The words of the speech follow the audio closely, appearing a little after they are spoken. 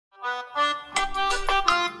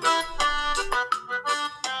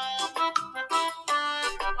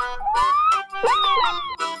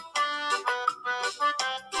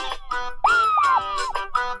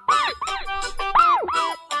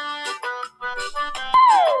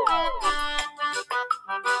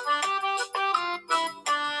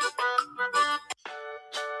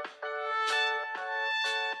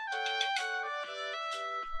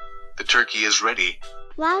turkey is ready.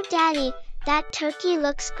 Wow, Daddy, that turkey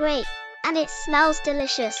looks great. And it smells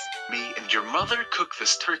delicious. Me and your mother cooked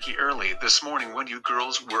this turkey early this morning when you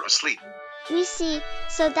girls were asleep. We see,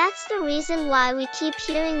 so that's the reason why we keep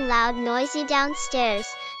hearing loud noisy downstairs,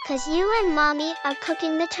 'cause you and Mommy are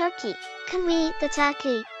cooking the turkey. Can we eat the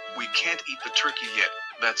turkey? We can't eat the turkey yet,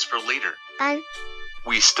 that's for later. And?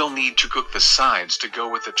 We still need to cook the sides to go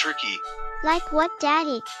with the turkey. Like what,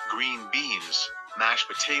 Daddy? Green beans, mashed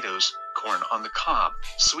potatoes, corn on the cob,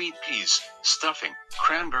 sweet peas, stuffing,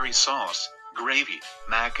 cranberry sauce, gravy,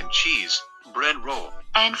 mac and cheese, bread roll.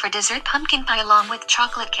 And for dessert, pumpkin pie along with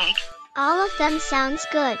chocolate cake. All of them sounds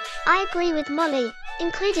good. I agree with Molly,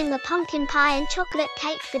 including the pumpkin pie and chocolate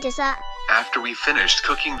cake for dessert. After we finished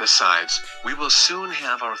cooking the sides, we will soon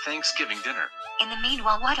have our Thanksgiving dinner. In the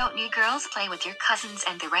meanwhile, why don't you girls play with your cousins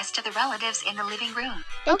and the rest of the relatives in the living room?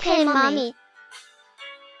 Okay, Mommy.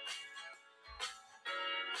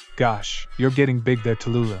 Gosh, you're getting big there,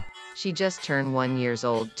 Tallulah. She just turned 1 year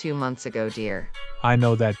old 2 months ago, dear. I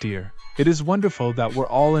know that, dear. It is wonderful that we're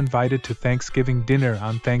all invited to Thanksgiving dinner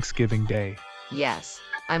on Thanksgiving Day. Yes,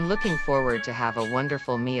 I'm looking forward to have a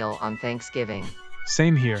wonderful meal on Thanksgiving.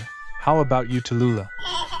 Same here. How about you, Tallulah?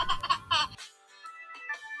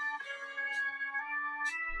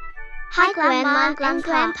 Hi, Grandma and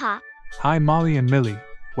Grandpa. Hi, Molly and Millie.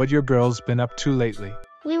 What your girls been up to lately?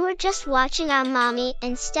 We were just watching our Mommy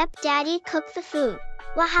and Stepdaddy cook the food.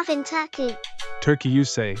 We're having turkey. Turkey, you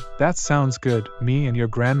say? That sounds good. Me and your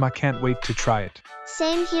grandma can't wait to try it.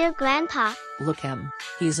 Same here, Grandpa. Look him.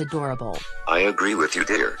 He's adorable. I agree with you,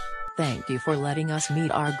 dear. Thank you for letting us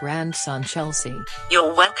meet our grandson, Chelsea.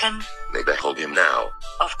 You're welcome. May I hold him now?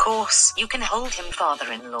 Of course, you can hold him,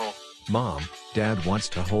 father-in-law. Mom, Dad wants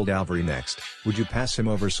to hold Avery next. Would you pass him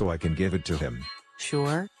over so I can give it to him?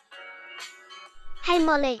 Sure. Hey,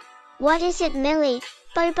 Molly. What is it, Millie?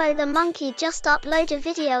 Bobo the monkey just uploaded a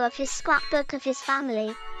video of his scrapbook of his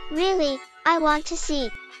family. Really? I want to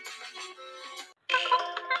see.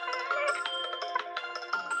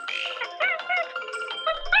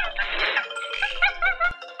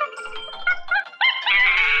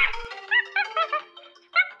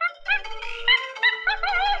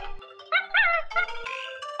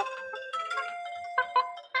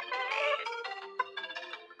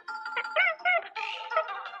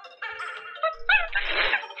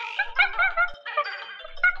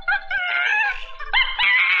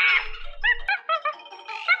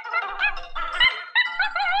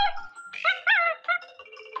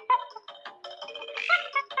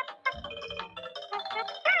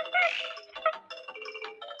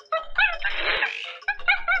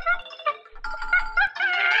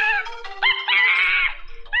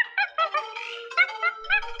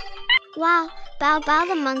 Wow, Bobo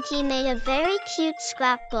the monkey made a very cute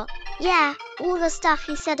scrapbook. Yeah, all the stuff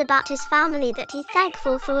he said about his family that he's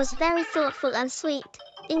thankful for was very thoughtful and sweet,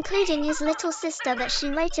 including his little sister that she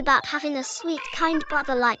wrote about having a sweet, kind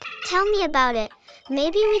brother like. Tell me about it.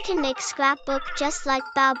 Maybe we can make scrapbook just like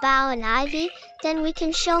Bobo and Ivy, then we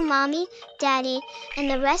can show Mommy, Daddy,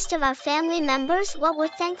 and the rest of our family members what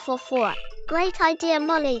we're thankful for. Great idea,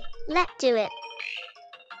 Molly. Let's do it.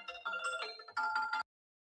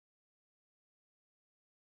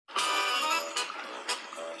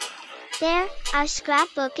 There, our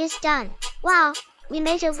scrapbook is done. Wow, we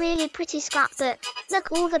made a really pretty scrapbook.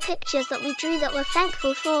 Look all the pictures that we drew that we're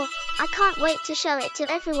thankful for. I can't wait to show it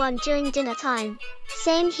to everyone during dinner time.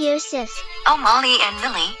 Same here, sis. Oh, Molly and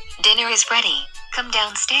Millie, dinner is ready. Come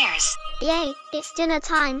downstairs. Yay, it's dinner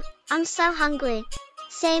time. I'm so hungry.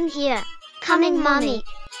 Same here. Coming, Mommy.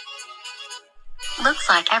 Looks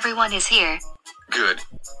like everyone is here. Good.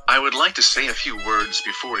 I would like to say a few words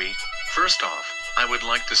before we eat. First off, I would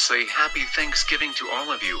like to say Happy Thanksgiving to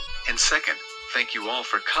all of you, and second, thank you all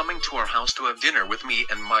for coming to our house to have dinner with me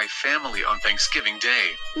and my family on Thanksgiving Day.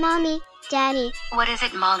 Mommy, Daddy. What is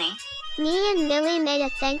it, Molly? Me and Millie made a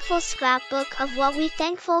thankful scrapbook of what we're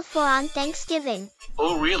thankful for on Thanksgiving.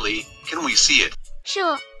 Oh really? Can we see it?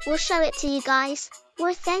 Sure, we'll show it to you guys.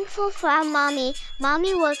 We're thankful for our Mommy.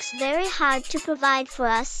 Mommy works very hard to provide for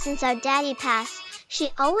us since our daddy passed. She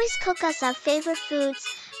always cooks us our favorite foods,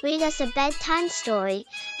 read us a bedtime story,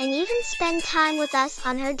 and even spend time with us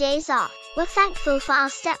on her days off. We're thankful for our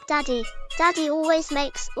stepdaddy. Daddy always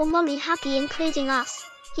makes all Mommy happy, including us.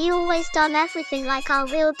 He always done everything like our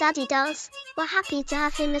real daddy does. We're happy to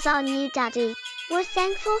have him as our new daddy. We're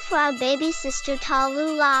thankful for our baby sister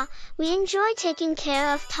Tallulah. We enjoy taking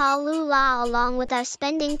care of Tallulah along with our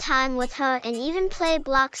spending time with her and even play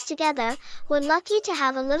blocks together. We're lucky to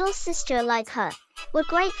have a little sister like her. We're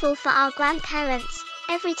grateful for our grandparents.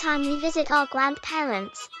 Every time we visit our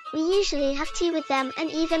grandparents, We usually have tea with them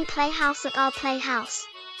and even play house at our playhouse.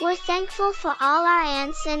 We're thankful for all our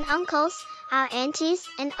aunts and uncles. Our aunties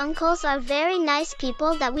and uncles are very nice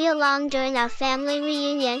people that we along during our family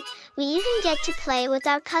reunion. We even get to play with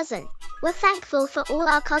our cousin. We're thankful for all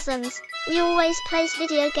our cousins. We always play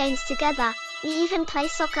video games together. We even play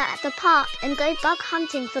soccer at the park and go bug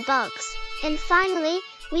hunting for bugs. And finally,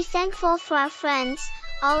 we're thankful for our friends.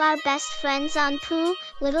 All our best friends on Pooh,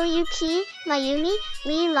 Little Yuki, Mayumi,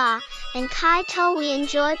 Leela, and Kaito. We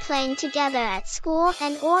enjoy playing together at school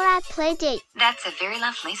and or at play date. That's a very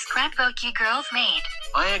lovely scrapbook you girls made.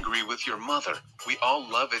 I agree with your mother. We all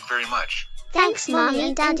love it very much. Thanks, Mommy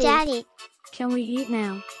and Daddy. Can we eat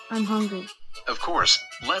now? I'm hungry. Of course,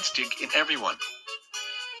 let's dig in everyone.